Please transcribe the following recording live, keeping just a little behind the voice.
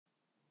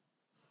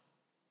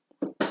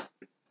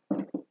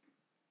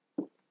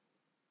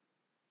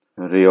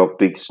રે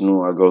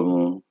ઓપ્ટિક્સનું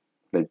આગળનું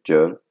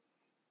લેક્ચર.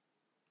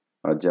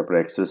 આજે આપણે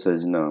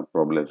એક્સરસાઇઝના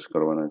પ્રોબ્લેમ્સ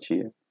કરવાના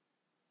છીએ.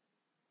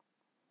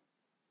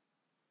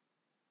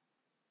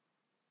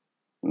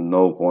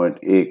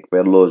 9.1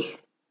 પહેલો જ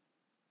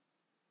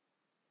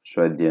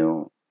સ્વાધ્યાયનો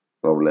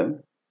પ્રોબ્લેમ.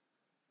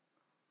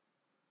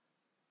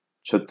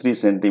 36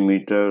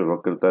 સેન્ટીમીટર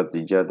વક્રતા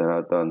ત્રિજ્યા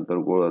ધરાવતા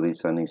અંતર્ગોળ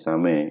અરીસાની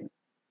સામે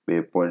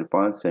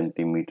 2.5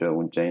 સેન્ટીમીટર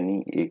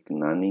ઊંચાઈની એક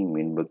નાની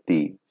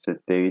મીણબત્તી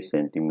 27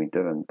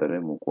 સેન્ટીમીટર અંતરે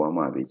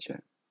મૂકવામાં આવી છે.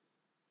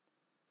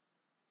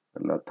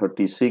 એટલે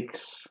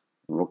 36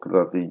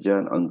 વક્રતા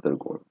ત્રિજ્યા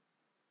અંતર્ગોળ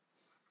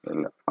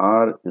એટલે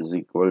R is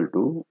equal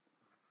to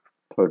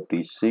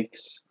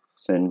 36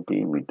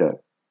 centimetre.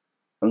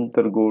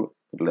 અંતર્ગોળ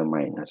એટલે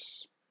માઇનસ.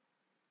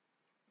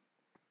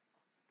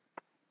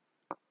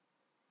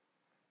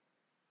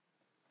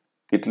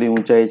 કેટલી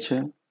ઊંચાઈ છે?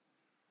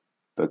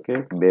 તો કે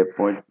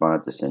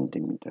 2.5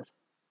 સેન્ટીમીટર.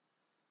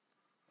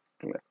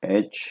 એટલે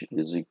H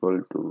is equal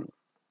to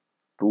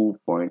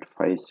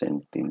 2.5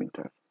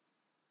 centimetre.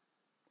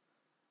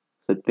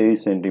 27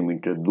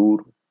 centimetre દૂર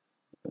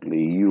એટલે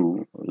U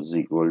is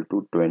equal to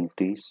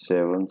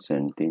 27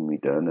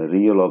 centimetre. અને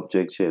રિયલ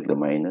ઓબ્જેક્ટ છે એટલે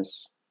માઇનસ.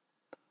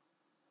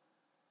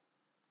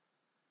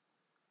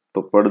 તો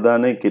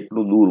પડદાને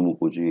કેટલું દૂર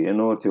મૂકવું જોઈએ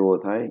એનો અર્થ એવો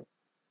થાય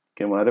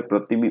કે મારે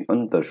પ્રતિબિંબ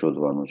અંતર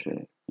શોધવાનું છે.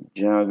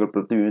 જ્યાં આગળ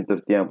પ્રતિબિંબ અંતર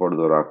ત્યાં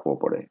પડદો રાખવો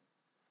પડે.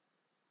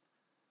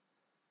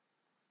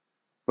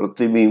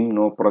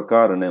 પ્રતિબિંબનો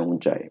પ્રકાર અને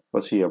ઊંચાઈ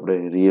પછી આપણે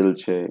રિયલ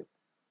છે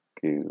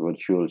કે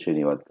વર્ચ્યુઅલ છે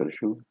એની વાત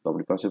કરીશું. તો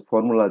આપણી પાસે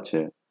ફોર્મ્યુલા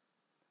છે,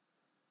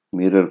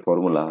 mirror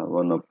formula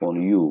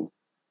 1/u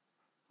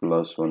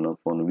plus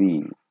 1/v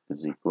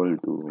is equal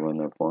to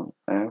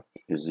 1/f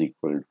is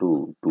equal to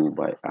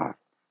 2/r.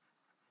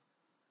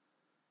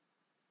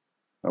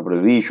 આપણે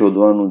v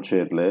શોધવાનું છે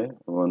એટલે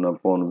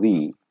 1/v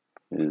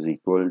is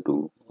equal to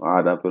r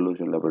આપેલું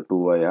છે એટલે આપણે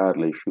 2/r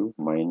લઈશું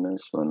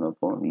minus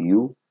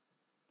 1/u.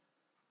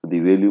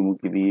 બધી વેલ્યુ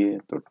મૂકી દઈએ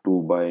તો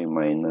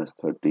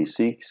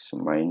 2/-36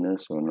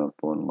 minus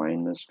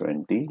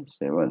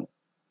 1/-27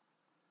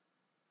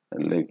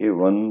 એટલે કે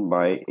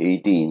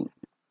 1/18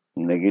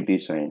 નેગેટિવ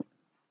સાઇન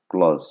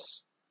પ્લસ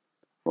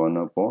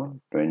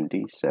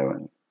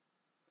 1/27.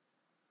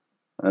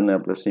 અને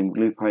આપણે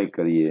સિમ્પ્લિફાય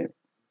કરીએ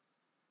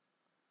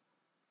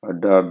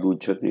 18 દુ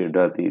 36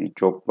 18 તેરી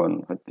 54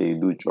 27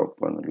 દુ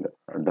 54 એટલે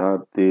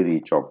 18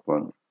 તેરી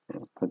 54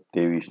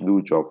 27 દુ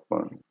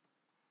 54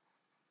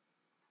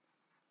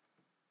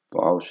 તો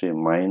આવશે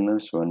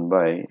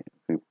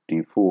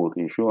 -1/54.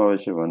 એ શું આવે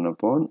છે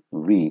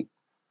 1/v.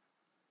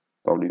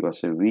 તો આપણી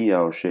પાસે v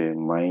આવશે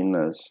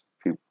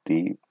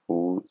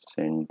 -54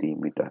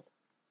 સેન્ટીમીટર.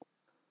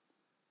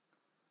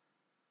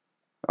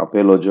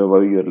 આપેલો જવાબ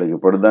આવી ગયો એટલે કે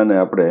પડદાને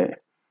આપણે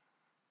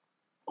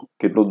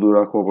કેટલો દૂર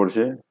રાખવો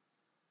પડશે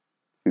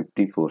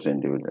 54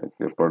 સેન્ટીમીટર.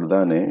 એટલે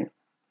પડદાને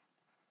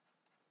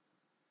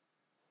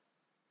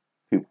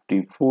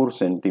 54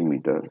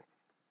 સેન્ટીમીટર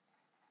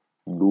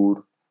દૂર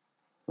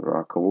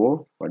રાખવો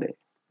પડે.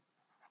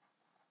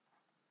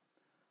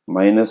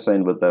 માઇનસ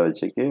સાઇન બતાવે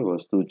છે કે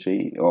વસ્તુ છે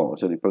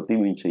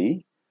પ્રતિબિંબ છે એ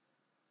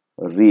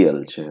રિયલ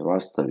છે,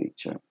 વાસ્તવિક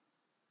છે.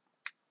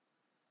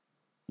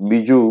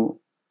 બીજું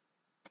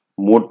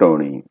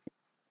મોટવણી.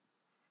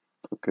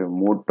 તો કે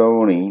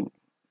મોટવણી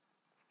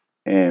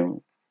m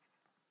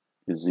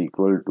is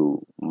equal to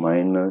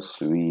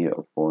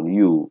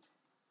 -v/u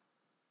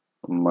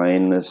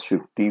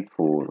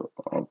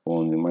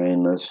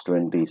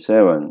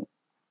 -54/-27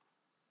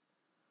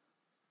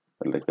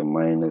 એટલે કે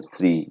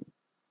 -3.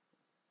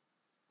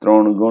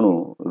 3 ગણું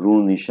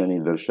ઋણ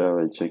નિશાની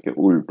દર્શાવે છે કે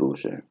ઉલટું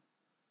છે.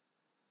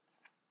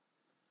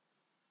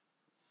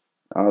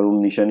 આ ઋણ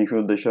નિશાની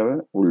શું દર્શાવે?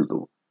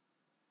 ઉલટું.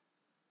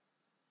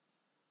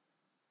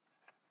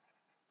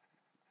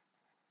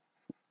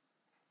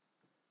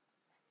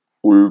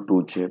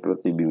 ઉલટું છે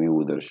પ્રતિબિંબ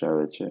એવું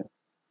દર્શાવે છે.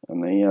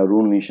 અને અહીંયા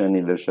ઋણ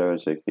નિશાની દર્શાવે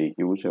છે કે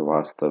કેવું છે?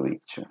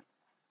 વાસ્તવિક છે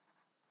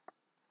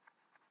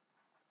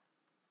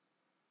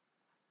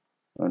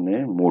અને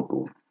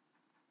મોટું.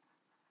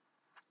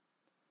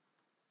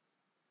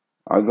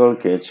 આગળ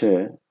કે છે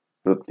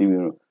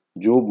પ્રતિબિંબ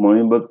જો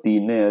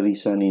મીણબત્તીને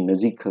અરીસાની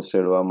નજીક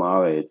ખસેડવામાં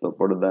આવે તો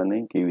પડદાને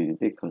કેવી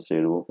રીતે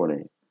ખસેડવો પડે.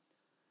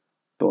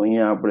 તો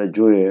અહીંયા આપણે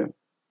જોઈએ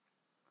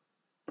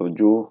તો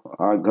જો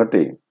આ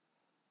ઘટે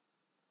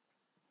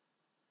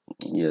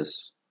યસ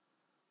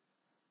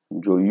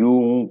જો યુ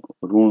હું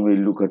ઋણ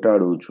વેલ્યુ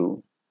ઘટાડું છું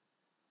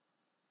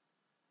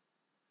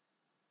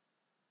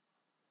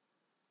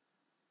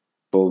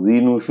તો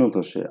વી નું શું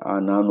થશે? આ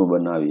નાનું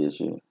બનાવીએ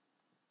છીએ.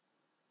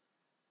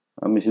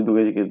 અમે સીધું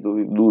કહીએ કે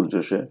દૂર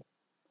જશે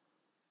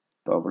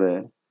તો આપણે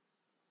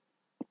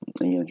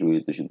અહીંયા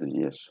જોઈએ તો સીધું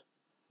યસ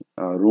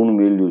આ ઋણ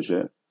વેલ્યુ છે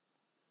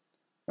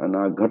અને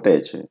આ ઘટે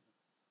છે.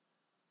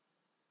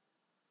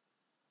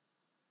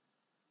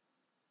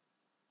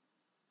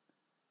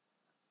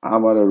 આ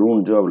મારે ઋણ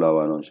જવાબ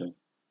લાવવાનો છે.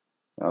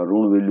 આ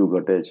ઋણ વેલ્યુ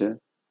ઘટે છે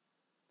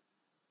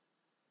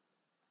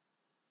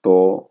તો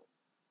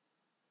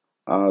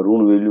આ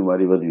ઋણ વેલ્યુ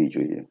મારી વધવી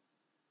જોઈએ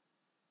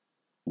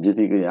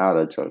જેથી કરીને આ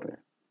અચળ રહે.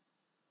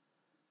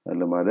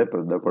 એટલે મારે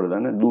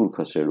પડદાને દૂર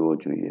ખસેડવો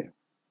જોઈએ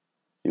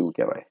એવું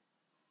કહેવાય.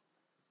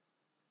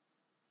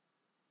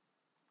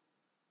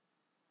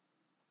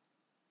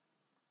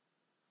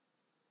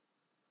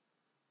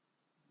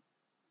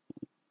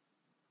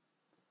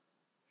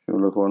 શું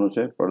લખવાનું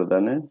છે?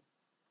 પડદાને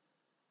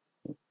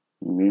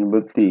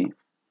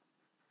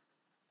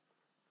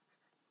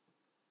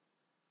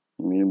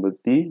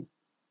મીણબત્તી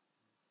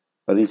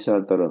અરીસા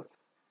તરફ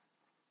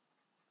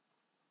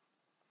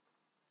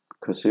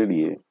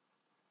ખસેડીએ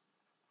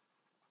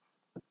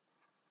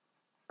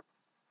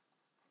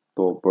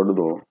તો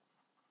પડદો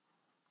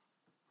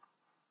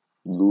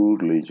દૂર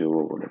લઈ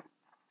જવો પડે.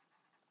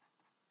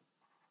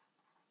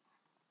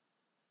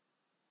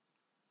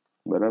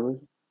 બરાબર.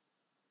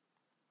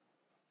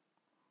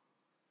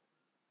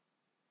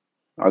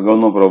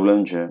 આગળનો પ્રોબ્લેમ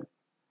છે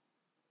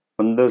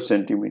 15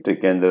 સેન્ટીમીટર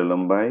કેન્દ્ર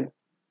લંબાઈ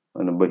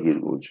અને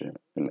બહિર્ગોળ છે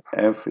એટલે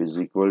f is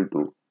equal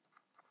to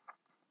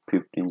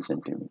 15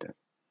 centimetre.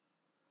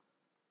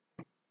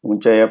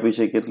 ઊંચાઈ આપી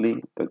છે કેટલી?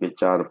 તો કે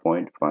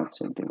 4.5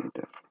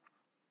 સેન્ટીમીટર.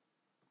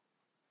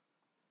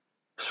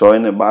 100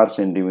 ને 12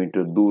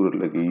 સેન્ટીમીટર દૂર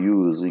એટલે કે u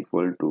is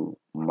equal to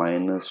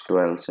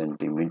 -12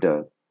 centimetre.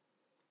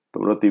 તો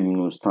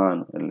પ્રતિબિંબનું સ્થાન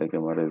એટલે કે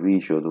મારે v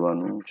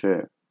શોધવાનું છે,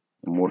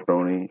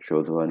 મોટવણી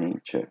શોધવાની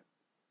છે.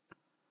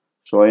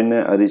 100 ને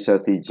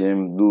અરીસાથી જેમ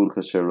દૂર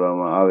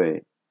ખસેડવામાં આવે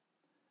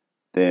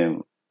તેમ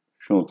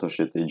શું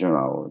થશે તે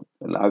જણાવો.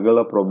 એટલે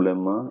આગળના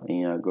પ્રોબ્લેમમાં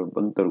અહીંયા આગળ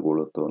અંતર્ગોળ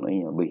હતો અને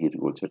અહીંયા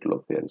બહિર્ગોળ છે એટલો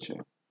ફેર છે.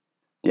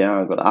 ત્યાં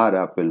આગળ r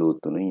આપેલું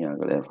હતું ને અહીંયા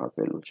આગળ f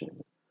આપેલું છે.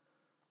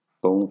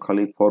 તો હું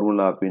ખાલી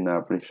ફોર્મ્યુલા આપીને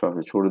આપણી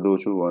સાથે છોડી દઉં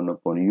છું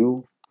 1/u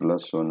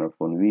plus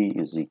 1/v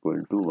is equal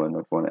to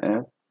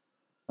 1/f.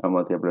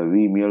 આમાંથી આપણે v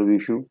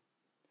મેળવીશું.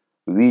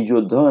 v જો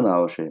ધન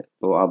આવશે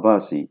તો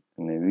આભાસી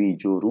અને v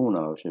જો ઋણ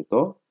આવશે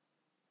તો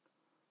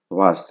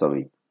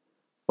વાસ્તવિક.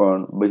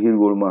 પણ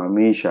બહિર્ગોળમાં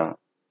હંમેશા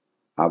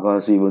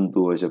આભાસી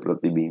બનતું હોય છે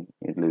પ્રતિબિંબ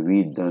એટલે v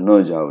ધન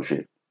જ આવશે.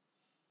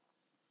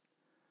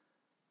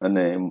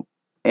 અને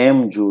એમ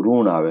જો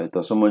ઋણ આવે તો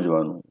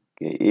સમજવાનું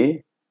કે એ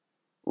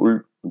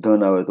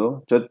ધન આવે તો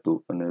ચત્તુ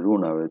અને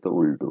ઋણ આવે તો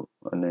ઉલટું.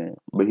 અને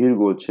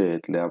બહિર્ગોળ છે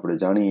એટલે આપણે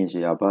જાણીએ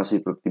છીએ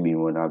આભાસી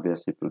પ્રતિબિંબ અને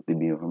આભાસી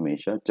પ્રતિબિંબ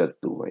હંમેશા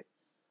ચત્તુ હોય.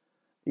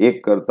 એક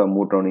કરતા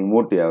મોટવણી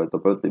મોટી આવે તો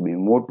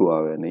પ્રતિબિંબ મોટું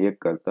આવે અને એક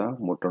કરતા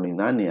મોટવણી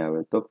નાની આવે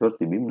તો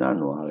પ્રતિબિંબ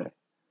નાનું આવે.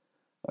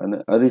 અને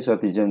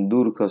અરીસાથી જેમ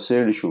દૂર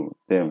ખસેડશું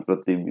તેમ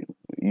પ્રતિબિંબ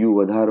u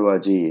વધારવા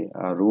જઈએ.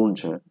 આ ઋણ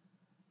છે,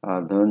 આ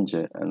ધન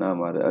છે અને આ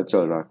મારે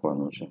અચળ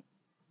રાખવાનું છે.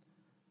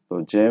 તો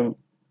જેમ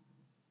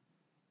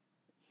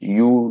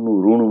u નું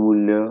ઋણ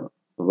મૂલ્ય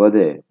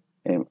વધે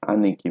એમ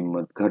આની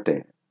કિંમત ઘટે.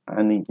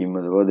 આની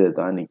કિંમત વધે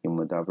તો આની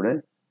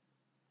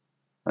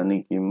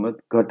કિંમત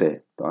ઘટે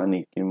તો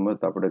આની કિંમત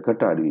આપણે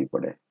ઘટાડવી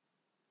પડે.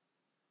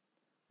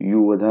 u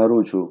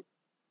વધારું છું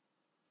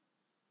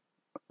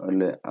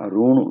એટલે આ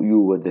ઋણ u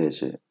વધે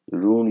છે.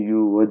 ઋણ u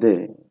વધે,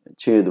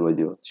 છેદ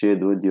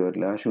વધ્યો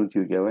એટલે આ શું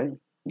થયું કહેવાય?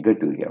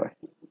 ઘટ્યું કહેવાય.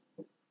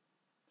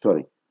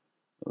 સોરી,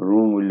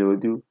 ઋણ મૂલ્ય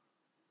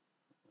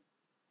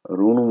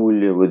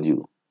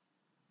વધ્યું.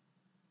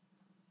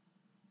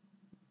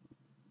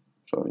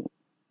 સોરી,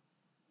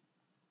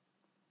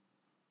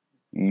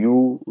 u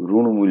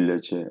ઋણ મૂલ્ય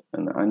છે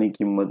અને આની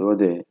કિંમત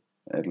વધે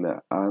એટલે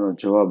આનો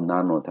જવાબ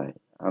નાનો થાય.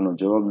 પણ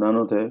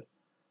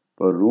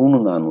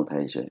ઋણ નાનું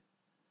થાય છે.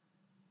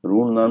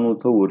 ઋણ નાનું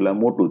થવું એટલે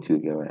મોટું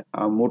થયું કહેવાય.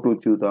 આ મોટું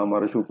થયું તો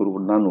અમારે શું કરવું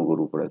પડે? નાનું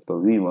કરવું પડે. તો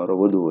v મારો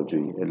વધવો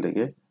જોઈએ એટલે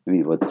કે v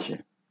વધશે.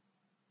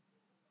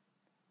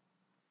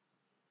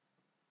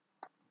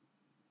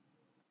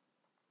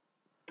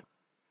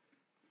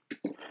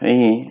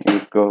 અહીં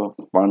એક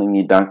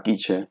પાણીની ટાંકી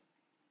છે.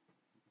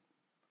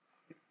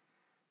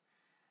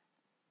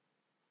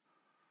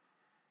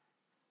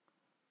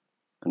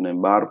 અને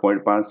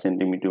 12.5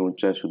 સેન્ટીમીટર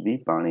ઊંચાઈ સુધી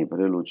પાણી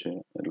ભરેલું છે.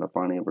 એટલે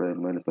પાણી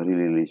આપણે ભરી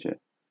લેલી છે.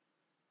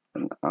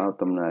 અને આ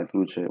તમને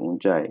આપ્યું છે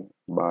ઊંચાઈ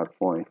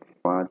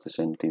 12.5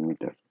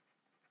 સેન્ટીમીટર.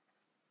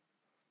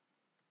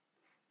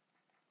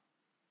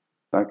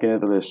 ટાંકીને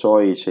તમે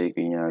 100 છે કે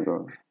અહીંયા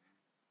આગળ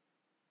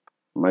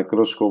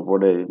માઇક્રોસ્કોપ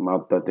વડે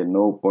માપતા તે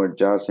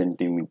 9.4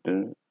 સેન્ટીમીટર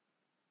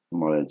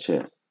મળે છે.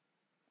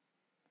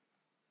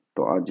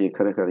 તો આ જે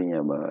ખરેખર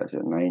અહીંયા બહાર છે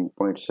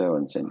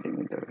 9.7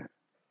 સેન્ટીમીટર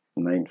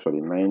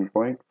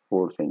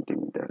 9.4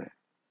 સેન્ટીમીટર.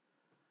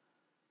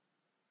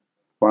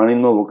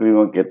 પાણીનો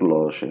વક્રીભાગ કેટલો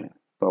હશે?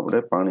 તો આપણે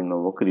પાણીનો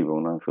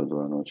વક્રીભાગ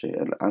શોધવાનો છે.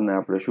 એટલે આને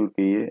આપણે શું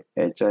કહીએ?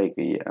 HI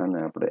કહીએ, આને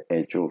આપણે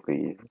HO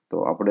કહીએ. તો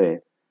આપણે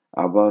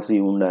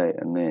આભાસી ઊંડાઈ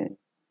અને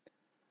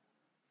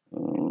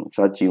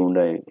સાચી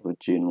ઊંડાઈ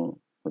વચ્ચેનું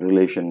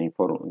રિલેશનની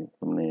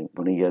તમને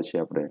ભણી ગયા છે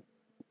આપણે.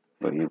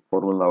 તો એ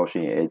ફોર્મ્યુલા આવશે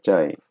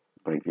HI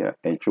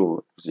ભાગ્યા HO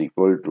is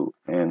equal to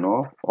N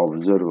of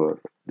observer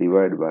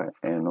divided by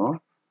N of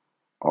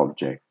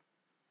object.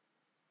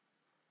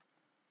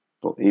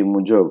 તો એ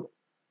મુજબ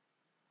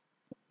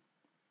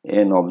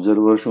N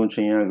ઓબ્ઝર્વર શું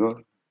છે અહીંયા આગળ?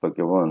 તો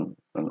કે 1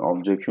 અને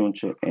ઓબ્જેક્ટ શું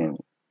છે? N.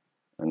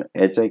 અને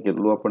HI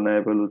કેટલું આપણને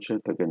આપેલું છે?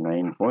 તો કે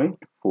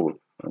 9.4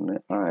 અને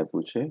આ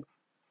આપ્યું છે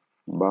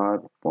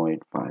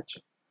 12.5.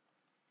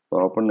 તો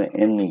આપણને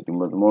n ની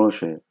કિંમત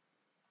મળશે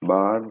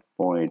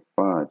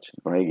 12.5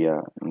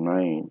 ભાગ્યા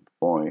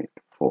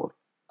 9.4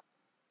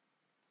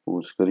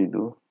 પુશ કરી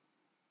દો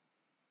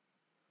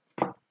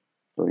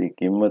તો એ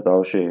કિંમત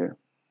આવશે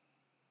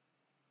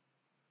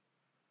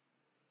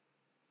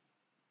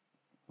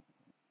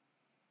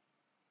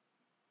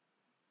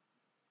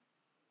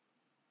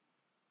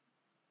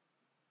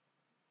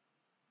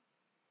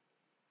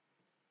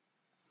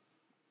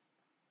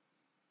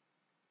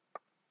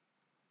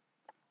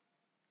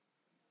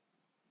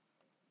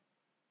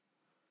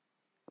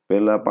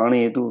પહેલા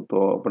પાણી હતું તો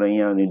આપણે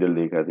અહીંયા નીડલ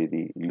દેખાતી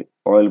હતી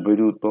ઓઇલ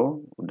ભર્યું તો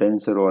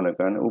ડેન્સર હોવાને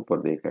કારણે ઉપર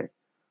દેખાય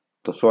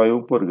તો 100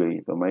 ઉપર ગઈ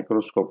તો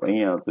માઇક્રોસ્કોપ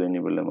અહીંયા હતું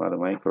એની બદલે મારે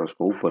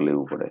માઇક્રોસ્કોપ ઉપર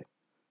લેવું પડે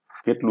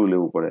કેટલું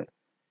લેવું પડે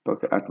તો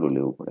કે આટલું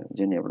લેવું પડે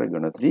જેની આપણે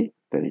ગણતરી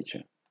કરી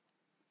છે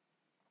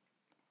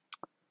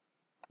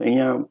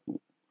અહીંયા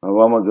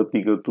હવામાં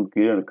ગતિ કરતું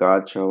કિરણ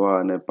કાચ હવા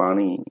અને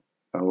પાણી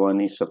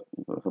હવાની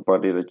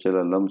સપાટી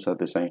રચેલા લંબ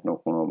સાથે 60નો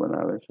ખૂણો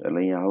બનાવે છે એટલે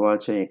અહીંયા હવા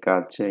છે એ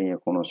કાચ છે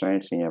અહીંયા ખૂણો 60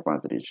 છે અહીંયા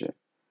 35 છે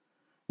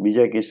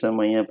બીજા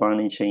કિસ્સામાં અહીંયા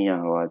પાણી છે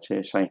અહીંયા હવા છે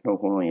 60નો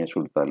ખૂણો અહીંયા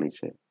 47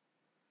 છે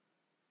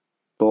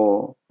તો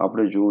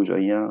આપણે જોવું છે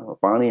અહીંયા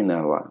પાણી ને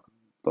હવા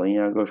તો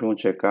અહીંયા આગળ શું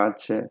છે કાચ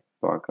છે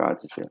તો આ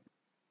કાચ છે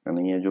અને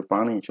અહીંયા જો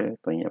પાણી છે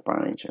તો અહીંયા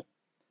પાણી છે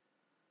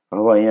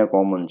હવા અહીંયા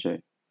કોમન છે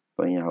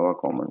તો અહીંયા હવા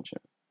કોમન છે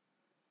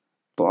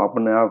તો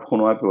આપણને આ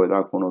ખૂણો આપ્યો હોય તો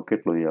આ ખૂણો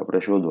કેટલો એ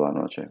આપણે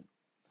શોધવાનો છે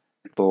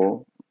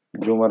તો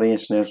જો મારે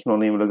અહીંયા સ્નેલ્સનો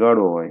નિયમ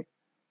લગાડવો હોય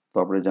તો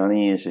આપણે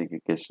જાણીએ છીએ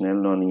કે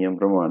સ્નેલનો નિયમ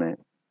પ્રમાણે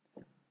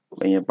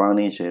અહીંયા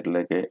પાણી છે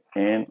એટલે કે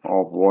n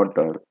ઓફ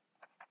વોટર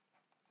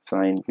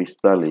sin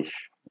 45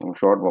 હું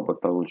શોર્ટમાં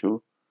બતાવું છું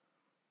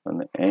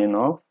અને n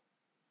of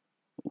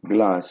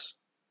glass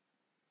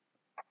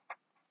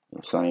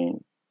sin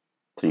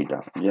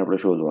theta જે આપણે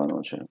શોધવાનો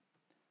છે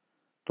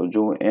તો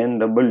જો હું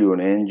NW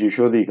અને NG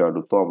શોધી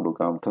કાઢું તો આપણું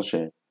કામ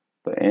થશે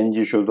તો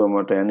NG શોધવા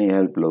માટે એની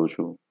હેલ્પ લઉં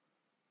છું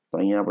તો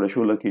અહીંયા આપણે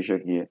શું લખી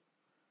શકીએ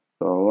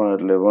તો હવા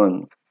એટલે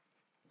 1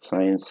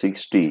 sin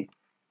 60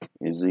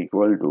 ઇઝ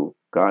ઇક્વલ ટુ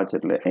કાચ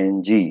એટલે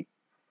NG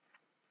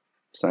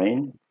sin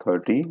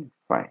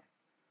 35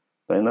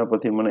 તો એના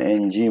પરથી મને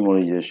NG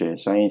મળી જશે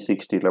sin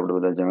 60 એટલે આપણે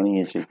બધા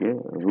જાણીએ છીએ કે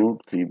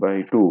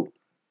 √3/2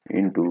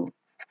 ઇન્ટુ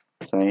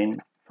sin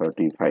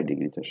 35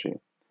 ડિગ્રી થશે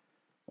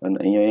અને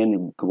અહીંયા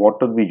એની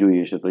વોટર બી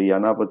જોઈએ છે તો એ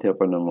આના પરથી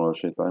આપણને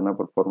મળશે તો આના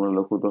પર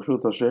ફોર્મ્યુલા લખું તો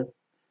શું થશે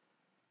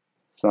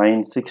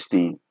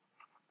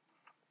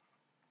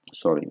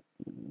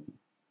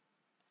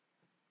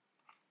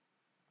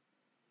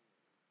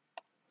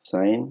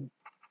sin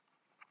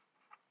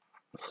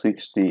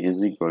 60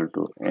 is equal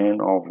to n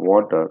of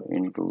water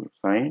into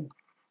sin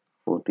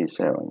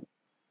 47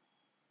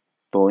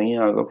 તો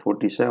અહીંયા આગળ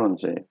 47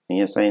 છે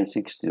અહીંયા sin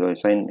 60 હોય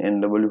sin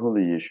NW શું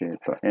થઈ જશે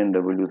તો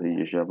NW થઈ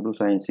જશે આપણું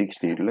sin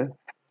 60 એટલે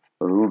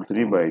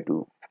 √3/2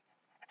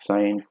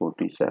 sin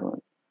 47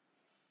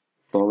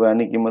 તો હવે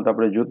આની કિંમત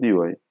આપણે જોતી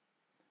હોય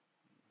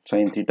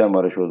sin થીટા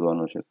મારે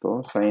શોધવાનો છે તો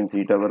sin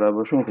થીટા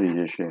બરાબર શું થઈ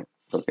જશે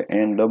તો કે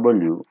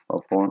NW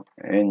upon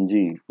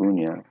NG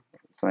ગુણ્યા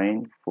sin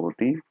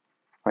 45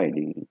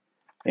 ડિગ્રી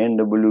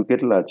NW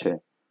કેટલા છે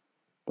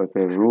તો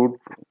કે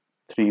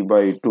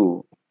 √3/2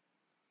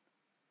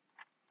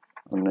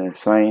 અને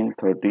sin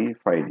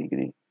 35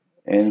 ડિગ્રી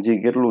NG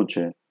કેટલું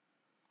છે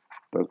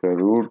તો કે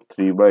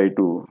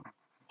 √3/2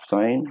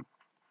 sin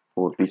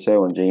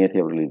 47 જે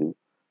અહીંયાથી આપણે લીધું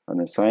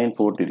અને sin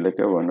 40 એટલે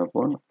કે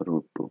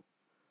 1/√2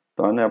 તો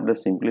આને આપણે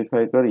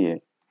સિમ્પ્લિફાય કરીએ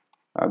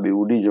આ બે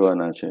ઉડી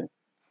જવાના છે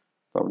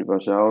તો આપણી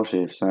પાસે આવશે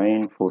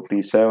sin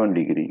 47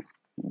 degree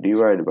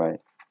divide by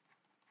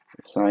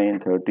sin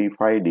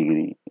 35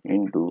 degree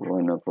into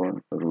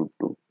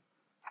 1/√2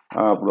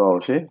 આ આપણું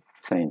આવશે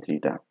sin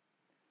થીટા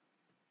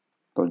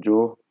તો જો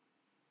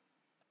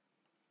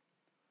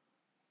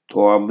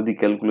તો આ બધી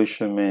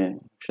કેલ્ક્યુલેશન મેં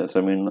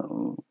સમય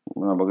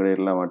ના બગડે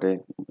એટલા માટે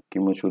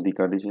કિંમત શોધી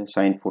કાઢી છે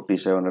sin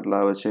 47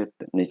 એટલા આવે છે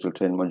નેચરલ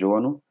ટ્રેનમાં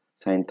જોવાનું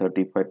sin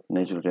 35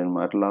 નેચરલ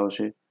ટ્રેનમાં એટલા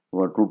આવશે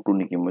 √2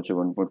 ની કિંમત છે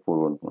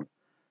 1.41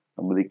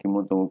 આ બધી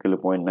કિંમતો મૂકેલે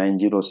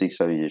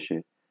 0.906 આવી જશે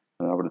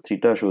અને આપણે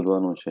થીટા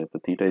શોધવાનું છે તો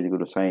theta is equal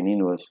to sin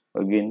inverse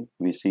again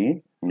V C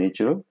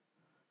natural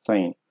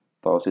sin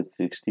તો આવશે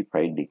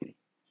 65 ડિગ્રી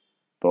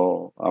તો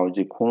આ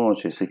જે ખૂણો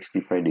છે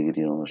 65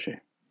 ડિગ્રીનો હશે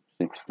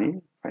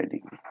 65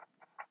 ડિગ્રી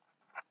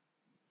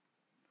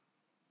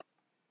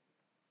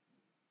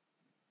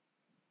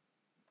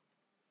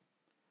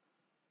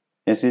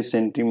એસી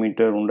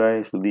સેન્ટીમીટર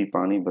ઊંડાઈ સુધી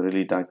પાણી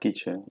ભરેલી ટાંકી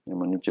છે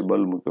એમાં નીચે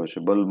બલ્બ મૂક્યો છે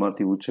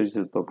બલ્બમાંથી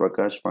ઉછેરશે તો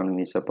પ્રકાશ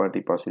પાણીની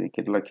સપાટી પાસેથી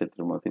કેટલા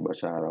ક્ષેત્રમાંથી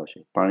બહાર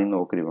આવશે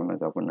પાણીનો વક્રી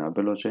વળાંક આપણને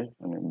આપેલો છે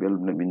અને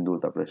બલ્બને બિંદુ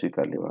આપણે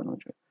સ્વીકાર લેવાનો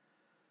છે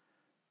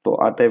તો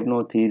આ ટાઈપનો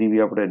થિયરી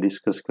બી આપણે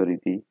ડિસ્કસ કરી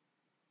હતી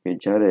કે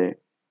જ્યારે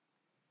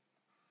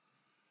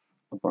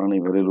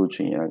પાણી ભરેલું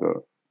છે અહીંયા આગળ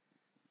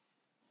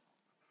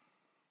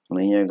અને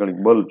અહીંયા આગળ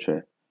એક બલ્બ છે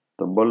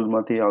તો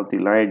બલ્બમાંથી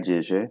આવતી લાઇટ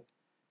જે છે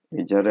એ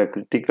જ્યારે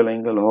ક્રિટિકલ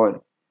એંગલ હોય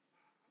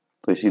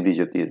તો એ સીધી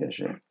જતી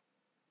રહેશે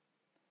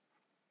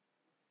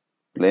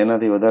એટલે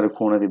એનાથી વધારે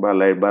ખૂણાથી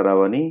લાઇટ બહાર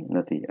આવવાની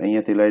નથી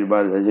અહીંયાથી લાઇટ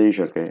બહાર જઈ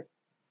શકે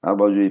આ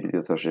બાજુ એ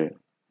રીતે થશે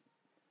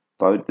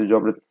તો આવી રીતે જો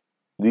આપણે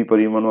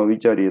દ્વિપરિમાણમાં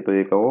વિચારીએ તો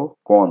એક આવો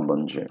કોન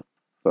બનશે.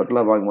 તો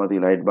આટલા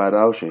ભાગમાંથી લાઇટ બહાર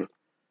આવશે,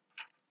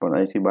 પણ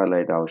અહીંથી બહાર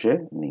લાઇટ આવશે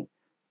નહીં.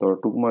 તો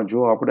ટૂંકમાં જો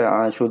આપણે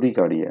આ શોધી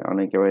કાઢીએ,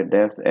 આને કહેવાય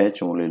ડેપ્થ h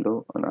હું લઈ લઉં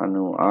અને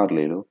આનું r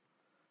લઈ લઉં,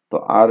 તો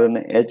r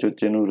અને h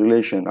વચ્ચેનું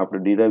રિલેશન આપણે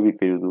ડિરાઈવ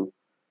કર્યું હતું.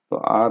 તો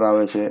r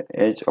આવે છે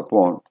h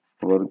અપોન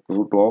વર્ગ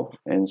root of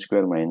n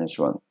square minus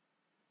 1.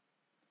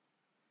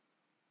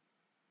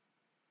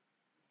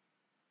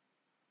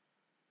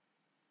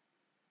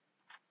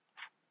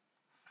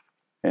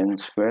 n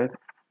square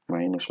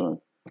minus 1.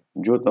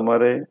 જો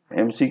તમારે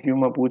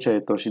MCQમાં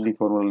પૂછાય તો સીધી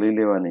ફોર્મ્યુલા લઈ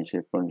લેવાની છે,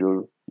 પણ જો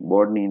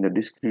બોર્ડની અંદર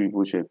ડિસ્ક્રિપ્ટ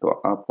પૂછે તો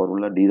આ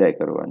ફોર્મ્યુલા ડિરાઈવ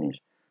કરવાની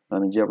છે,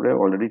 અને જે આપણે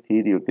ઓલરેડી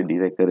થિયરી વખતે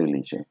ડિરાઈવ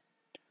કરેલી છે.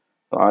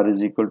 તો r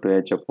is equal to h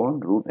upon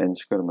route n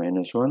square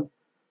minus 1.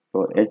 તો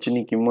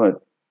hની કિંમત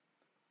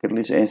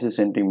કેટલી છે? 80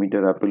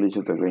 સેન્ટીમીટર આપેલી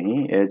છે. તો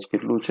અહીં h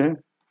કેટલું છે?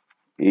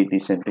 80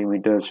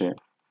 સેન્ટીમીટર છે,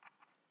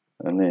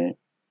 અને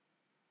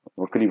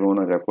વક્રી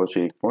ભવનાંક આપ્યો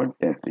છે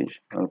 1.33.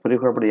 અને ફરી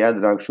આપણે યાદ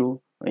રાખશું,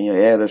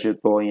 અહીંયા r હશે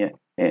તો અહીંયા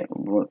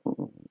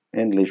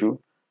n લઈશું,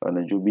 અને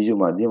જો બીજું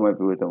માધ્યમ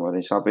આપ્યું હોય તમારે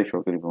સાપેક્ષ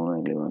વક્રી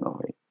ભવનાંક લેવાનો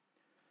હોય.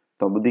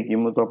 તો બધી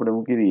કિંમતો આપણે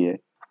મૂકી દઈએ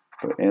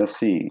તો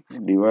 80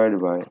 ડિવાઈડ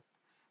બાય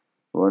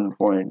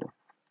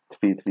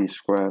 1.33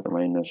 સ્ક્વેર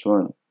માઇનસ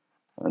 1,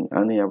 અને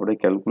આની આપણે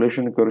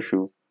કેલ્ક્યુલેશન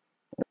કરશું.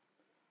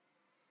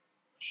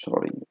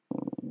 સોરી,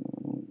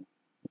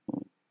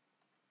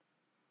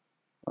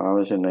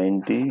 આવે છે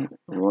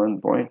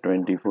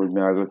 91.24.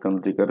 મેં આગળ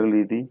ગણતરી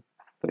કરેલી હતી,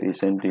 તો એ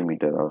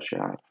સેન્ટીમીટર આવશે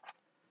આ.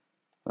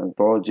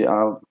 તો જે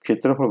આ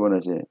ક્ષેત્રફળ બને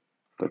છે,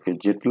 તો કે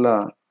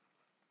જેટલા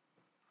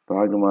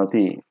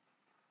ભાગમાંથી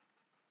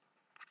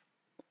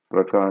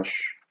પ્રકાશ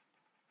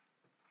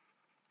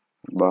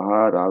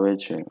બહાર આવે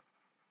છે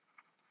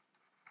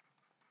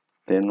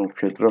તેનું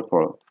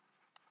ક્ષેત્રફળ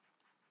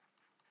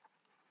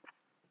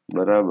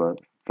બરાબર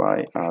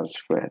પાઈ r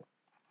સ્ક્વેર,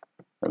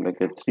 એટલે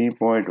કે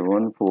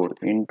 3.14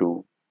 ઇન્ટુ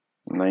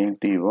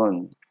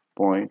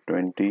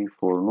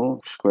 91.24 નું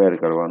સ્ક્વેર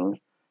કરવાનું.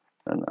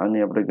 અને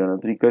આની આપણે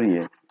ગણતરી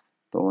કરીએ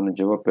તો મને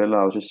જવાબ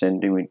પહેલા આવશે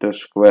સેન્ટીમીટર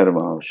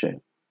સ્ક્વેરમાં આવશે.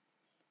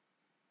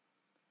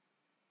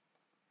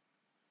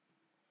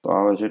 તો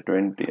આવે છે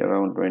 20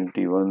 અરાઉન્ડ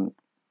 21,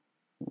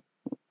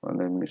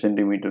 અને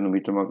સેન્ટીમીટરનું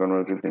મીટરમાં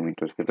કન્વર્ટ કરી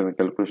મીટર. કે તમે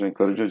કેલ્ક્યુલેશન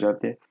કરજો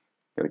જાતે,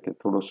 કારણ કે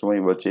થોડો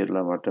સમય બચે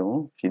એટલા માટે હું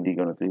સીધી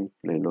ગણતરી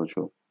લઈ લઉં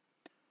છું.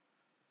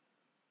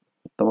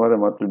 તમારે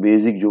માત્ર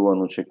બેઝિક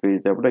જોવાનું છે કઈ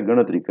રીતે આપણે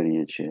ગણતરી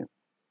કરીએ છીએ.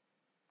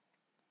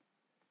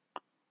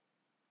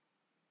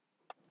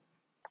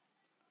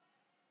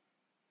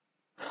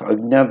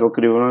 અજ્ઞાત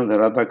વક્રી વળાંક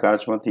ધરાવતા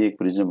કાચમાંથી એક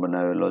પ્રિઝમ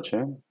બનાવેલો છે.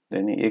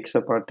 તેની એક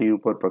સપાટી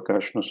ઉપર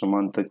પ્રકાશનું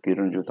સમાંતર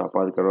કિરણ જૂથ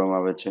આપાત કરવામાં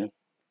આવે છે.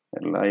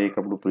 એટલે આ એક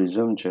આપણું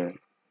પ્રિઝમ છે.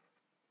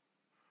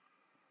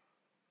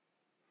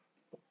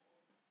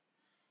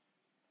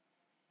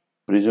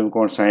 પ્રિઝમ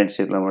કોણ 60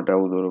 છે એટલા માટે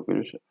આવું દોરો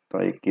કર્યું છે. તો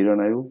આ એક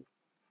કિરણ આવ્યું,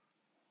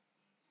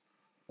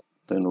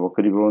 તો એનું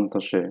વક્રીભવન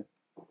થશે,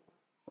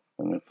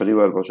 અને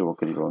ફરીવાર પાછું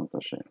વક્રીભવન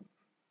થશે.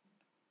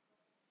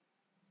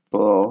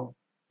 તો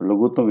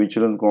લઘુત્તમ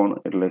વિચલન કોણ,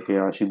 એટલે કે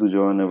આ સીધું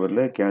જવાને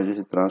બદલે ક્યાં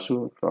જશે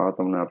ત્રાસું, તો આ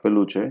તમને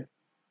આપેલું છે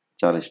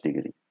 40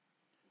 ડિગ્રી.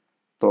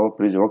 તો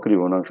વક્રી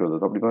વળાંક શોધો.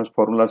 તો આપણી પાસે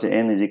ફોર્મ્યુલા છે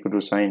n is equal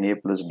to sign a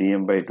plus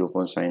dm by 2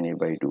 upon sine a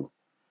by 2.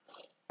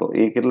 તો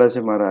એ કેટલા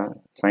છે? મારા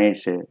 60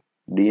 છે,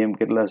 dm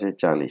કેટલા છે?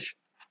 40.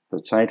 તો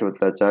 60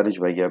 વત્તા 40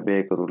 ભાગ્યા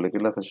 2 કરું એટલે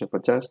કેટલા થશે?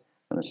 50.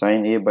 અને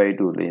સાઇન a બાય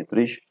 2 એટલે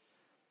 30.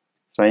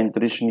 સાઇન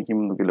 30ની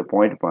કિંમત એટલે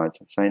 0.5.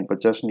 સાઇન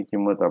 50ની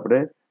કિંમત આપણે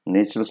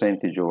નેચરલ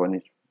સાઇનથી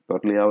જોવાની, તો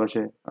આટલી આવે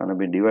છે. આને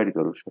બે ડિવાઈડ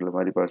કરું છું એટલે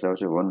મારી પાસે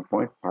આવશે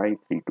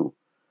 1.532.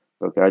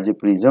 તો કે આ જે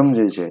પ્રિઝમ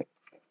જે છે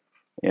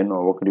એનો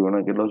વક્રી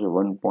વળાંક કેટલો છે?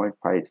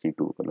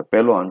 1.532. એટલે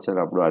પહેલો આન્સર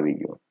આપણો આવી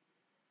ગયો.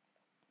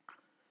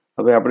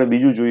 હવે આપણે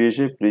બીજું જોઈએ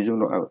છે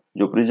પ્રિઝમનો.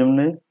 જો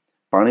પ્રિઝમને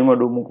પાણીમાં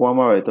ડૂબ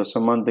મૂકવામાં આવે તો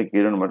સમાંતર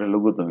કિરણ માટે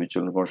લઘુત્તમ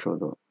વિચલન કોણ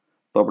શોધો.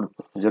 તો આપણે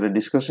જ્યારે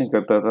ડિસ્કશન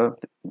કરતા હતા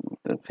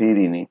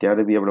થિયરીની,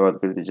 ત્યારે બી આપણે વાત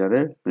કરી હતી, જ્યારે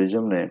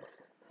પ્રિઝમને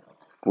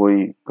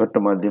કોઈ ઘટ્ટ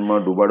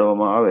માધ્યમમાં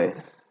ડૂબાડવામાં આવે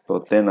તો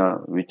તેના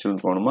વિચલન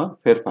કોણમાં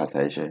ફેરફાર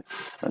થાય છે.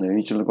 અને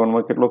વિચલન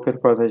કોણમાં કેટલો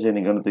ફેરફાર થાય છે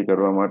એની ગણતરી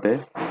કરવા માટે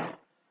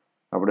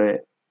આપણે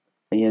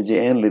અહીંયા જે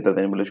n લેતા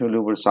હતા એને બદલે શું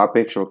લેવું પડે?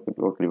 સાપેક્ષ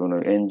વક્રી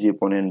વળાંક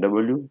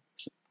ng/nw,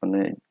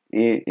 અને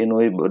એનો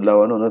એ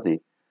બદલાવાનો નથી.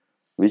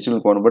 વિચલન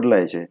કોણ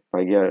બદલાય છે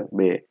ભાગ્યા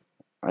 2,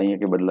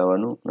 અહીંયા કે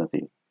બદલાવાનું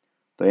નથી.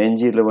 તો ng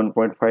એટલે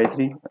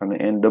 1.53 અને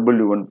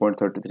nw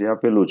 1.33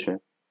 આપેલું છે.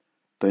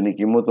 તો એની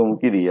કિંમતો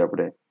મૂકી દઈએ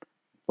આપણે,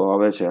 તો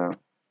આવે છે આ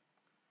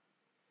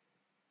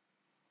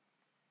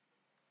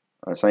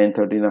sin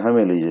 30 ના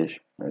સામે લઈ જઈશ,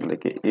 એટલે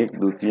કે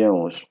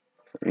 1/2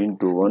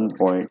 into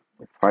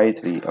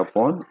 1.53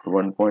 upon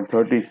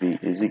 1.33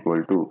 is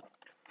equal to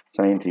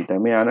sin theta.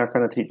 મેં આના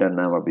આખાને થીટા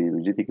નામ આપી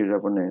દીધું, જેથી કરીને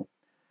આપણને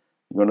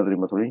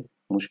ગણતરીમાં થોડી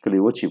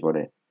મુશ્કેલી ઓછી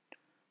પડે.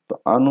 તો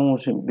આનું હું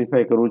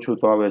સિમ્પ્લિફાય કરું છું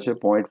તો આવે છે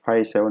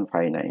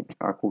 0.5759.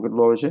 આખું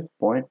કેટલું આવે છે?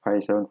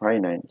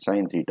 0.5759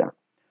 sin થીટા.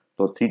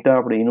 તો થીટા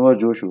આપણે ઇન્વર્સ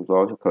જોશું તો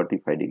આવશે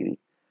 35 ડિગ્રી.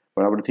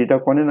 પણ આપણે થીટા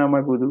કોને નામ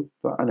આપ્યું હતું?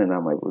 તો આને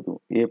નામ આપ્યું હતું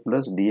a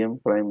plus dm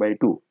prime by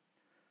 2.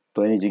 તો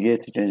એની જગ્યાએ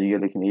થીટાની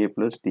જગ્યાએ લખીને a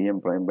plus dm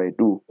prime by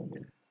 2.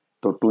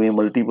 તો 2 એ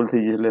મલ્ટિપલ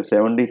થઈ જશે એટલે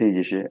 7D થઈ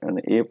જશે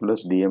અને a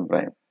પ્લસ dm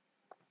પ્રાઇમ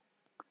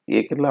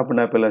એ કેટલા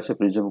આપણને આપેલા છે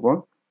પ્રિઝમ કોણ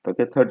તો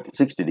કે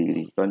 60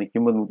 ડિગ્રી તો આની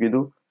કિંમત મૂકી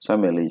દઉં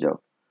સામે લઈ જાઓ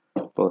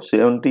તો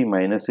 70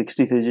 માઇનસ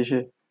 60 થઈ જશે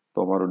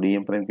તો અમારો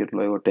dm પ્રાઇમ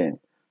કેટલો આવ્યો 10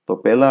 તો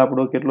પહેલા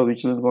આપણો કેટલો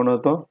વિચલન કોણ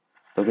હતો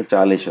તો કે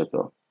 40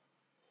 હતો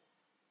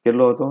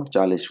કેટલો હતો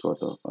 40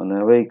 હતો અને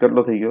હવે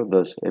કેટલો થઈ ગયો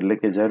 10 એટલે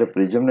કે જ્યારે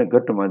પ્રિઝમને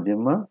ઘટ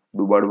માધ્યમમાં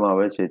ડુબાડવામાં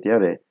આવે છે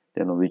ત્યારે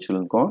તેનું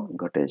વિચલન કોણ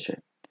ઘટે છે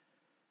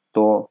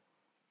તો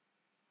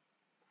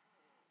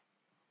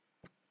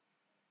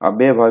આ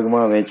બે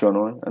ભાગમાં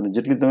વહેંચવાનો હોય અને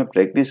જેટલી તમે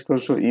પ્રેક્ટિસ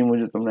કરશો એ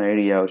મુજબ તમને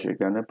આઈડિયા આવશે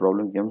કે આને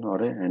પ્રોબ્લેમ કેમ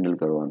તમારે હેન્ડલ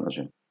કરવાનો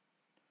છે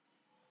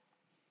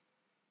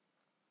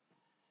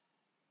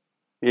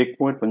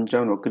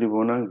 1.55 વક્રી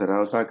ભવનાંક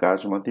ધરાવતા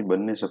કાચમાંથી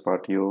બંને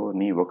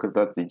સપાટીઓની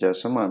વક્રતા ત્રિજ્યા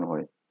સમાન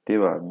હોય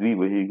તેવા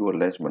દ્વિબહિર્ગોળ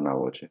લેન્સ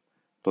બનાવવો છે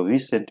તો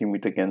 20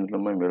 સેન્ટીમીટર કેન્દ્ર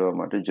લંબાઈ મેળવવા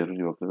માટે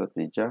જરૂરી વક્રતા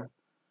ત્રિજ્યા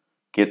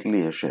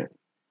કેટલી હશે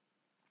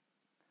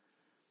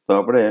તો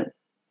આપણે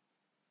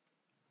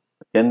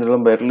કેન્દ્ર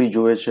લંબાઈ એટલી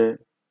જોઈએ છે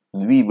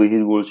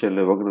દ્વિબહિર્ગોળ છે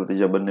એટલે વક્ર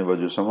ત્રિજ્યા બંને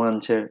બાજુ સમાન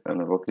છે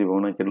અને વક્રી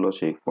ભવનાંક કેટલો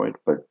છે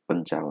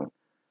 1.55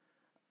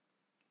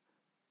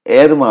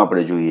 એરમાં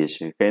આપણે જોઈએ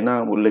છે કે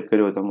એના ઉલ્લેખ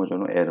કર્યો તમે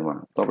જોનો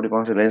એરમાં તો આપણી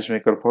પાસે લેન્સ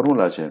મેકર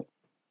ફોર્મ્યુલા છે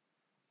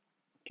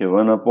કે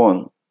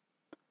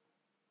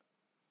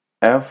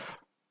 1/f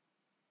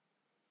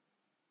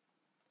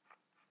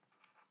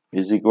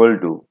is equal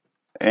to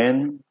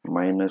n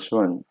minus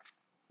 1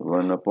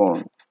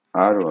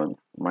 1/r1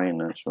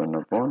 minus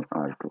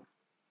 1/r2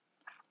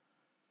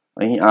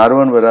 અહીં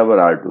r1 બરાબર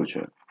r2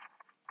 છે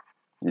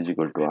is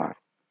equal to r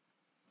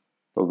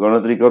તો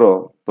ગણતરી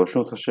કરો તો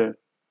શું થશે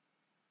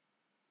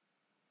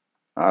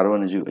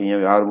r1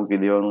 અહીંયા r મૂકી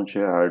દેવાનું છે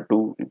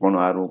r2 પણ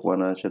r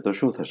મૂકવાના છે તો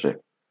શું થશે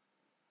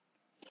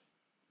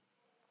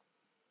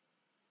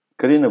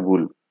કરીને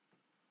ભૂલ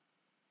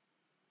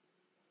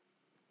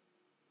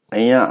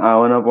અહીંયા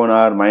આ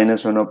 1/r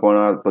માઇનસ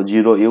 1/r તો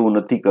 0 એવું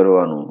નથી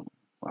કરવાનું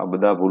આ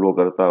બધા ભૂલો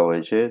કરતા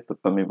હોય છે તો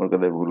તમે પણ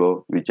કદાચ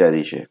ભૂલો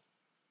વિચારી છે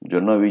જો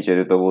ન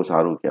વિચાર્યું તો બહુ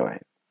સારું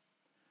કહેવાય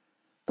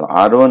તો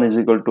r1 is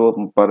equal to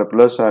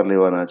plus r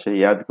લેવાના છે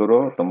યાદ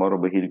કરો તમારો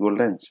બહિર્ગોળ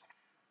લેન્સ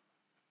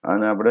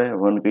આને આપણે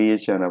 1 કહીએ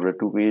છીએ અને આપણે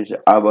 2 કહીએ છીએ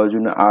આ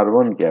બાજુને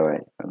r1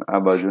 કહેવાય અને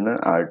આ બાજુને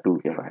r2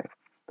 કહેવાય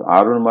તો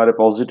r1 મારે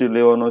પોઝિટિવ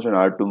લેવાનો છે અને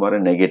r2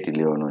 મારે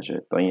નેગેટિવ લેવાનો છે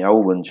તો અહીં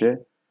આવું બનશે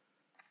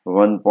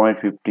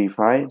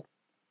 1.55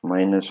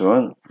 minus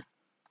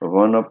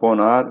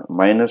 1/r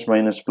minus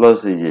minus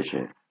plus થઈ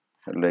જશે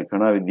એટલે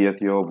ઘણા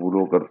વિદ્યાર્થીઓ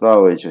ભૂલો કરતા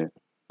હોય છે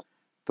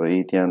તો એ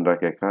ધ્યાન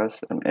રાખે ખાસ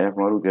અને f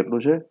મારું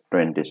કેટલું છે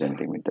 20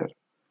 સેન્ટીમીટર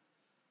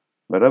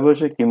બરાબર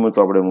છે કિંમતો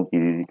આપણે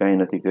મૂકી દીધી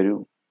કાંઈ નથી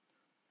કર્યું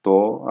તો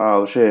આ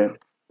આવશે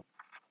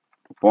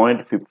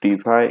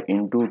 0.55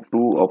 into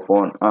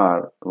 2/r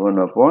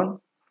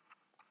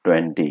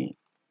 1/20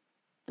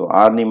 તો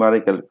r ની મારે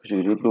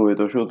કેલ્ક્યુલેશન જોતું હોય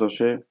તો શું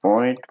થશે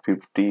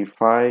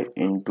 0.55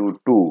 into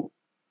 2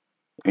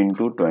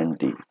 into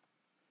 20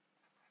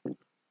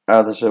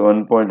 આ થશે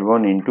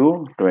 1.1 into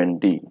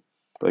 20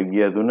 તો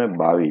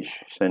 11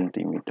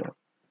 સેન્ટીમીટર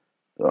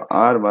તો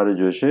r મારે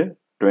જોઈશે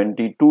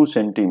 22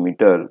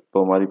 સેન્ટીમીટર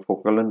તો મારી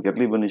ફોકલ લેન્થ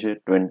કેટલી બની છે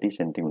 20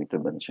 સેન્ટીમીટર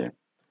બનશે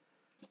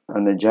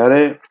અને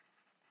જ્યારે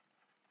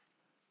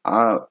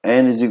આ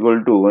n is equal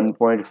to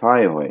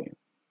 1.5 હોય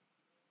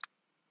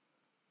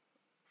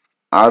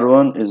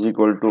r1 is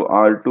equal to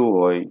r2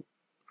 હોય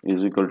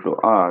is equal to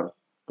r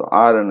તો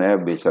r અને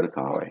f બે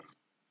સરખા હોય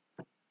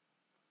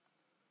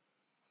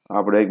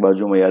આપણે એક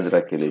બાજુમાં યાદ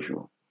રાખી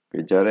લઈશું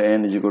કે જ્યારે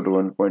n is equal to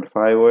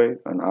 1.5 હોય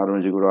અને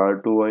r1 is equal to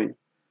r2 હોય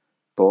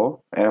તો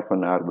f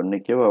અને r બંને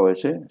કેવા હોય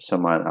છે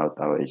સમાન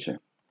આવતા હોય છે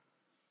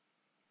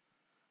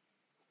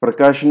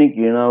પ્રકાશની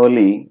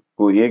કિરણાવલી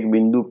કોઈ એક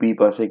બિંદુ p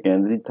પાસે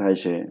કેન્દ્રિત થાય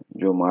છે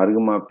જો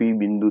માર્ગમાં p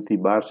બિંદુથી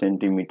 12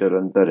 સેન્ટીમીટર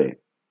અંતરે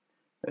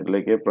એટલે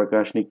કે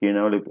પ્રકાશની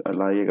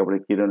કિરણાવલી એક આપણે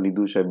કિરણ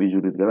લીધું છે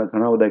બીજું રીત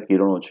ઘણા બધા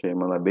કિરણો છે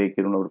એમાં બે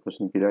કિરણો આપણે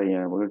પસંદ કર્યા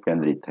અહીંયા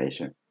કેન્દ્રિત થાય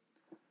છે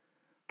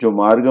જો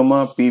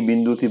માર્ગમાં p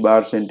બિંદુથી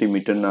 12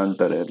 સેન્ટીમીટરના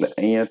અંતરે એટલે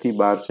અહીંયાથી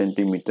 12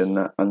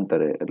 સેન્ટીમીટરના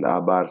અંતરે એટલે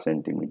આ 12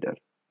 સેન્ટીમીટર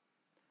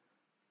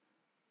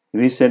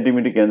 20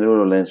 સેન્ટીમીટર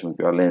કેન્દ્રવાળો લેન્સ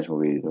મૂક્યો લેન્સ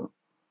મૂકી દીધો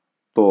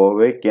તો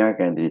હવે ક્યાં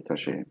કેન્દ્રિત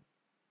થશે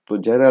તો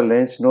જ્યારે આ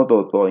લેન્સ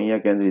નહોતો તો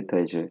અહીંયા કેન્દ્રિત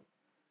થાય છે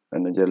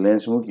અને જ્યારે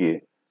લેન્સ મૂકીએ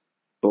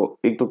તો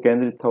એક તો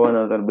કેન્દ્રિત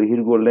થવાના હતા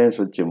બહિર્ગોળ લેન્સ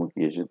વચ્ચે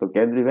મૂકીએ છીએ તો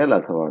કેન્દ્રિત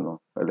વહેલા થવાનો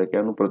એટલે કે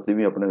આનું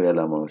પ્રતિબિંબ આપણે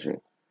વહેલા મળશે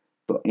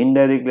તો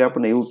ઇનડાયરેક્ટલી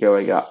આપણે એવું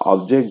કહેવાય કે આ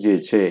ઓબ્જેક્ટ જે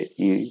છે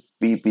એ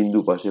પી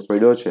બિંદુ પાસે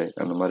પડ્યો છે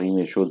અને મારે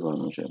ઇમેજ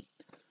શોધવાનું છે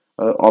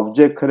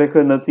ઓબ્જેક્ટ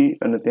ખરેખર નથી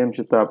અને તેમ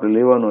છતાં આપણે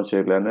લેવાનો છે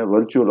એટલે આને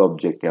વર્ચ્યુઅલ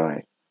ઓબ્જેક્ટ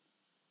કહેવાય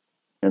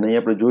અને અહીં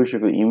આપણે જોઈ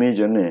શકીએ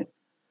ઇમેજ અને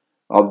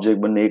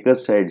ઓબ્જેક્ટ બંને એક જ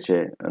સાઈડ છે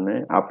અને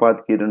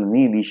આપાત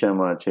કિરણની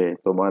દિશામાં છે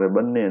તો મારે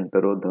બંને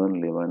અંતરો ધન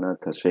લેવાના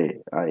થશે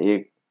આ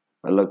એક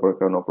અલગ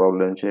પ્રકારનો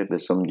પ્રોબ્લેમ છે એટલે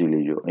સમજી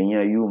લેજો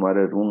અહીંયા યુ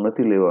મારે ઋણ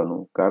નથી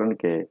લેવાનું કારણ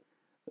કે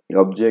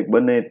ઓબ્જેક્ટ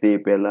બને તે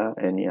પહેલા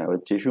એની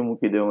વચ્ચે શું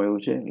મૂકી દેવામાં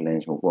આવ્યું છે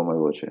લેન્સ મૂકવામાં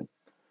આવ્યો છે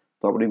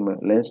તો આપણી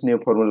લેન્સની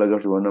ફોર્મ્યુલા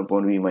લગાડશું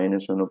 1/v - 1/e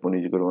 =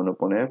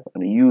 1/f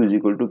અને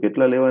u =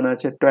 કેટલા લેવાના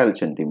છે 12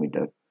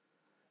 સેન્ટીમીટર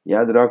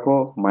યાદ રાખો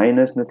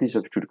માઇનસ નથી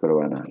સબસ્ટિટ્યુટ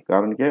કરવાના,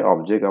 કારણ કે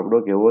ઓબ્જેક્ટ આપણો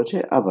કેવો છે?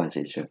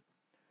 આભાસી છે.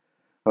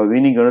 હવે v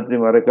ની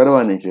ગણતરી મારે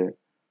કરવાની છે,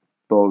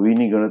 તો v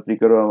ની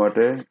ગણતરી કરવા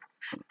માટે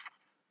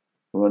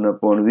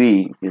 1/v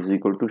ઇઝ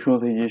ઇક્વલ ટુ શું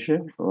થઈ જશે?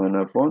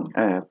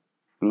 1/f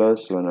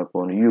plus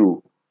 1/u.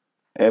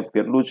 f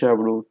કેટલું છે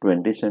આપણું?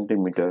 20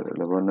 સેન્ટીમીટર,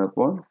 એટલે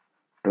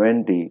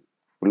 1/20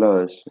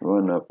 પ્લસ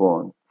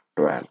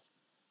 1/12.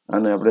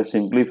 આને આપણે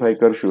સિમ્પ્લિફાય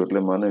કરશું એટલે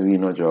મને v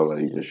નો જવાબ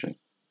આવી જશે.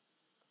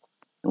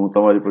 હું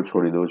તમારી પર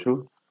છોડી દઉં છું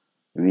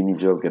v ની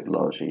જવાબ કેટલો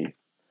આવશે.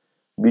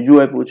 બીજું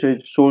આપ્યું છે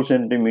 16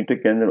 સેન્ટીમીટર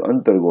કેન્દ્ર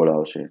અંતર્ગોળ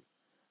આવશે.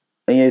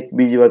 અહીંયા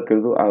બીજી વાત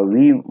કરું તો આ v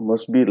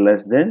must be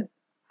less than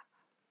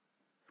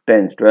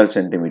 12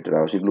 centimetre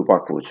આવશે, એટલું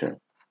પાકું છે.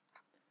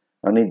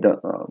 આની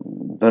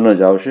ધન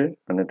જ આવશે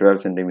અને 12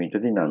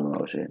 સેન્ટીમીટરથી નાનું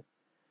આવશે.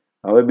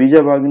 હવે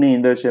બીજા ભાગની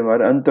અંદર છે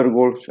મારે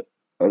અંતર્ગોળ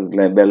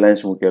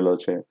લેન્સ મૂકેલો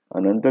છે,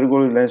 અને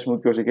અંતર્ગોળ લેન્સ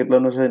મૂક્યો છે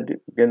કેટલાનો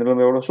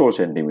કેન્દ્રમાં એવડો 16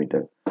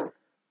 સેન્ટીમીટર.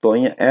 તો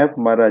અહીંયા f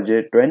મારા જે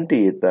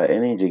 20 હતા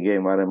એની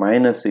જગ્યાએ મારે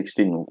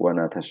 -16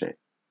 મૂકવાના થશે.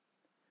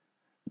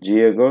 જે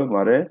આગળ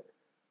મારે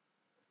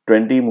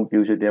 20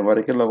 મૂક્યું છે ત્યાં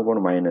મારે કેટલા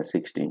મૂકવાનું?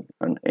 -16.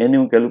 અને એની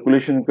હું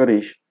કેલ્ક્યુલેશન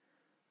કરીશ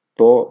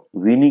તો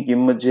v ની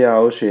કિંમત જે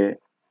આવશે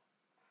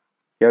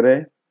ક્યારે?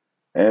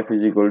 f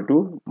is equal to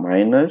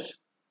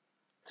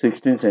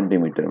 -16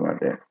 centimetre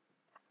માટે.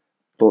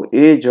 તો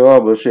એ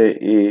જવાબ હશે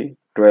એ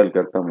 12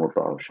 કરતા મોટો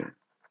આવશે,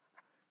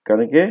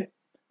 કારણ કે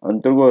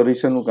અંતર્ગોળ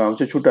અરીસાનું કામ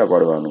છે છૂટા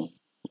પાડવાનું,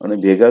 અને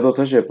ભેગા તો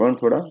થશે પણ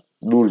થોડા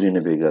દૂર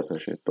જઈને ભેગા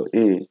થશે. તો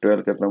એ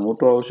 12 કરતા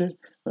મોટો આવશે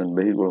અને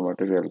બહિર્ગોળ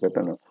માટે 12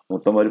 કરતા નાનો. હું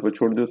તમારી પર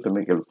છોડી દઉં, તમે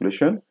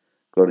કેલ્ક્યુલેશન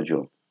કરજો.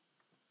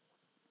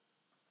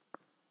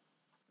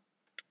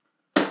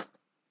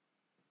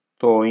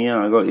 તો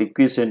અહીંયા આગળ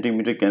 21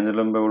 સેન્ટીમીટર કેન્દ્ર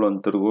લંબાઈ વાળો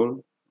અંતર્ગોળ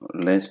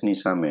લેન્સની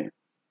સામે,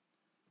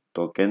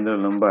 તો કેન્દ્ર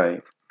લંબાઈ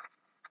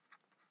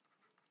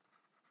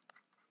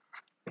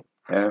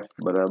f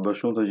બરાબર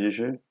શું થઈ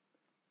જશે?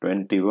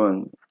 21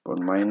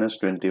 પણ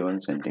 -21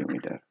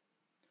 સેન્ટીમીટર.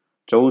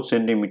 14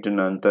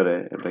 સેન્ટીમીટરના અંતરે,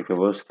 એટલે કે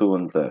વસ્તુ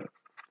અંતર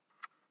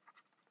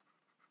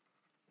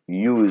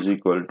u is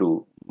equal to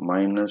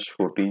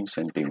 -14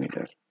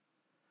 centimetre.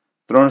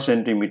 3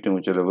 centimetre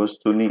ઊંચાઈ, એટલે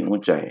વસ્તુની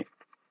ઊંચાઈ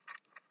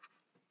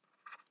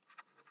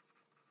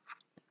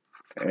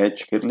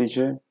h કેટલી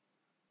છે?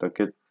 તો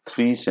કે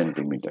 3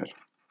 સેન્ટીમીટર.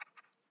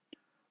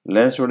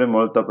 લેન્સ વડે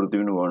મળતા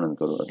પ્રતિબિંબનું વર્ણન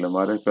કરો. એટલે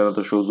મારે પહેલા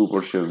તો શોધવું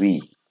પડશે v,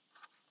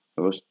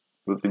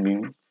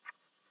 પ્રતિબિંબ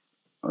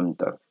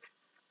અંતર.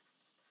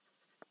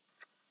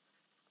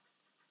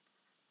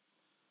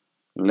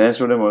 લેન્સ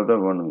વડે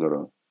મળતા વર્ણન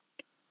કરો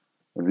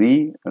v,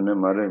 અને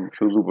મારે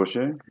શોધવું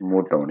પડશે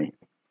મોટવણી.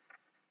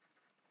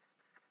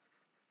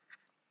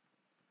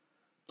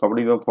 તો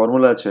આપણી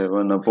ફોર્મ્યુલા છે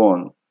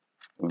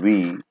 1/v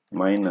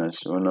minus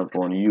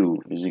 1/u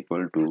is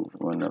equal to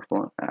 1/f.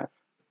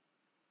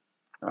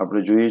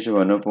 આપણે જોઈએ છે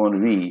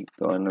 1/v,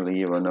 તો આને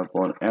લઈએ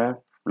 1/f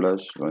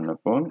પ્લસ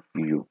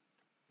 1/u.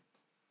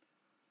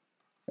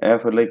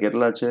 f એટલે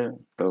કેટલા છે?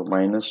 તો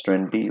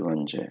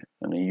 -21 છે,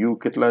 અને u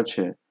કેટલા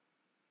છે?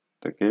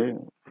 તો કે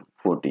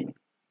 14.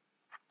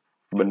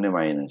 બંને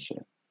માઇનસ છે,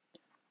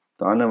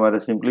 તો આને મારે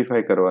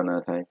સિમ્પ્લિફાય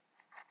કરવાના થાય.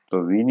 તો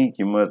v ની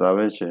કિંમત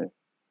આવે છે,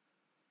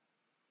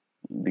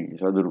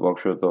 સાદુરૂપ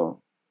આપશો તો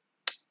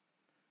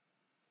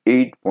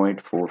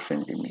 8.4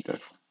 સેન્ટીમીટર.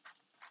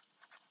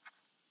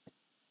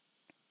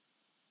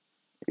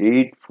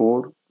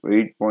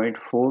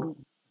 8.4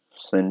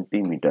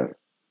 સેન્ટીમીટર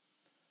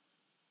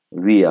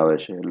v આવે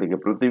છે, એટલે કે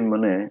પ્રતિબિંબ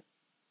મને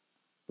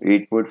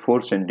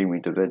 8.4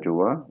 સેન્ટીમીટરે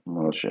જોવા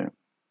મળશે.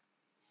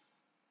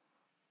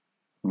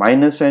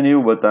 માઇનસ સાઇન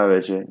એવું બતાવે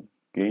છે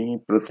કે અહીં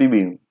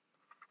પ્રતિબિંબ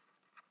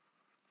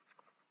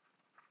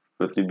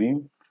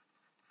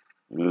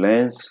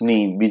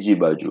લેન્સની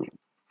બીજી બાજુ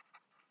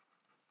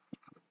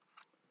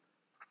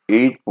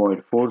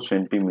 8.4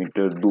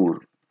 સેન્ટીમીટર દૂર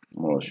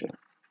મળશે.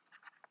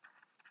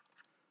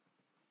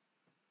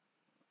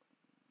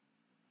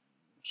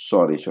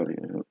 સોરી,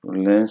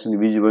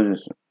 લેન્સની બીજી બાજુ,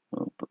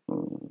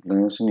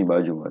 લેન્સની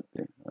બાજુમાં,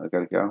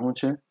 કારણ કે આ શું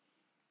છે?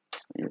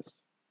 યસ,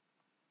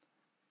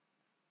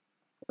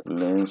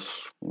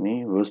 લેન્સની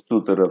વસ્તુ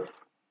તરફ,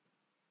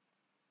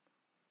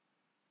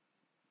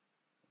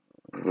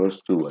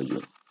 વસ્તુ બાજુ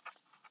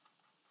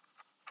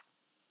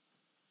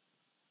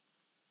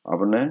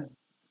આપણને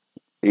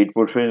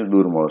 8.5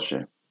 દૂર મળશે.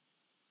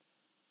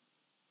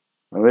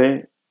 હવે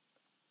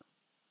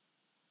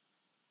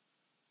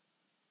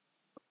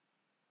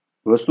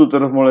વસ્તુ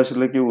તરફ મળે છે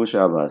એટલે કેવું છે?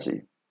 આભાસી.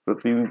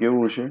 પ્રતિબિંબ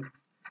કેવું છે?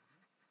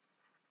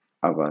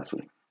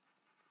 આભાસી.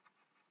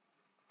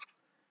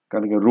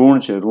 કારણ કે ઋણ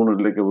છે, ઋણ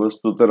એટલે કે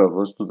વસ્તુ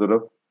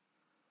તરફ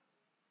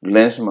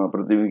લેન્સમાં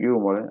પ્રતિબિંબ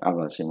કેવું મળે?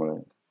 આભાસી મળે.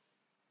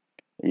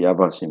 એ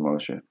આભાસી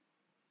મળશે.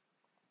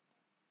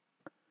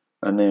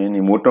 અને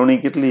એની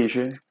મોટવણી કેટલી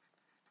છે?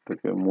 તો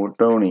કે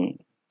મોટવણી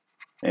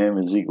m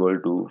is equal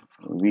to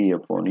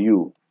v/u.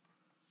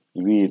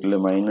 v એટલે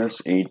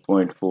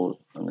 -8.4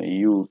 અને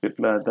u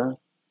કેટલા હતા?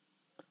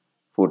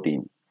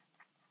 14.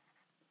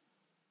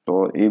 તો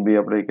એ બે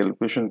આપણે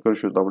કેલ્ક્યુલેશન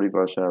કરશું તો આપણી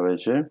પાસે આવે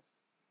છે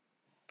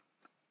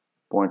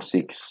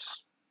 0.6.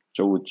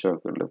 14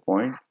 છક એટલે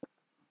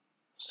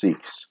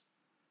 0.6.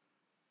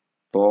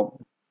 તો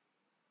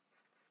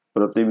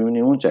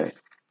પ્રતિબિંબની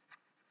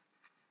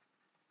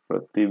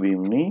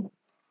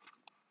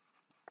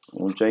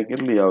ઊંચાઈ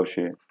કેટલી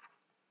આવશે?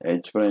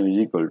 h prime is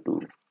equal to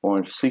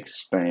 0.6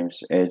 times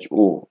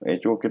ho.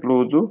 ho કેટલું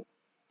હતું?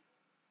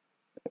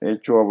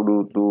 ho આપણું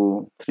હતું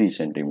 3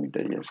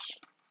 સેન્ટીમીટર. યસ,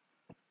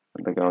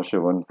 એટલે કે આવશે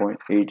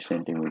 1.8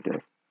 સેન્ટીમીટર.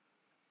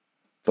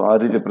 તો આ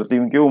રીતે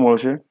પ્રતિબિંબ કેવું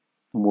મળશે?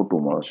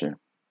 મોટું મળશે.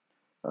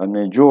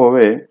 અને જો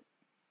હવે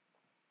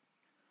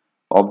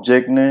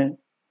ઓબ્જેક્ટને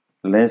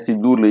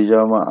લેન્સથી દૂર લઈ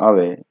જવામાં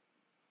આવે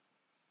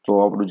તો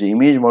આપણું જે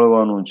ઇમેજ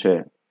મળવાનું છે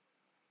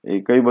એ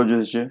કઈ બાજુ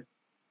જશે?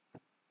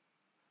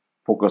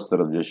 ફોકસ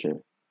તરફ જશે,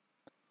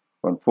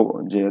 પણ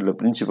જે એટલે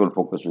પ્રિન્સિપલ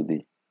ફોકસ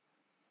સુધી,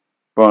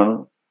 પણ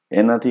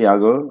એનાથી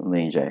આગળ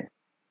નહીં જાય.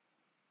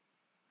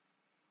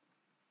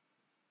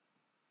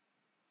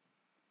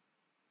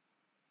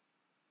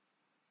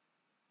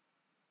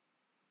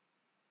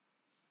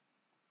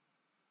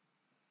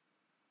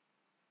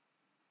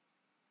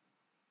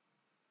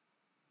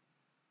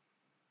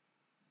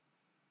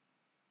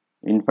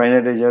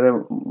 ઇન્ફાઇનાઇટ જ્યારે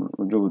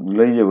જો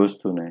લઈ જાય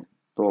વસ્તુને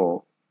તો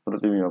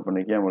પ્રતિબિંબ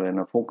આપણને ક્યાં મળે?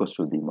 એના ફોકસ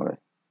સુધી મળે.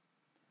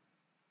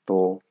 તો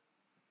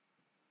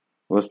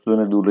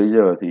વસ્તુને દૂર લઈ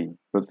જવાથી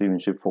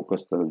પ્રતિબિંબ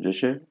ફોકસ તરફ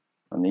જશે,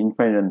 અને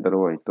ઇન્ફાઇનાઇટ અંતર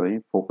હોય તો એ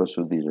ફોકસ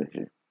સુધી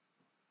રહેશે.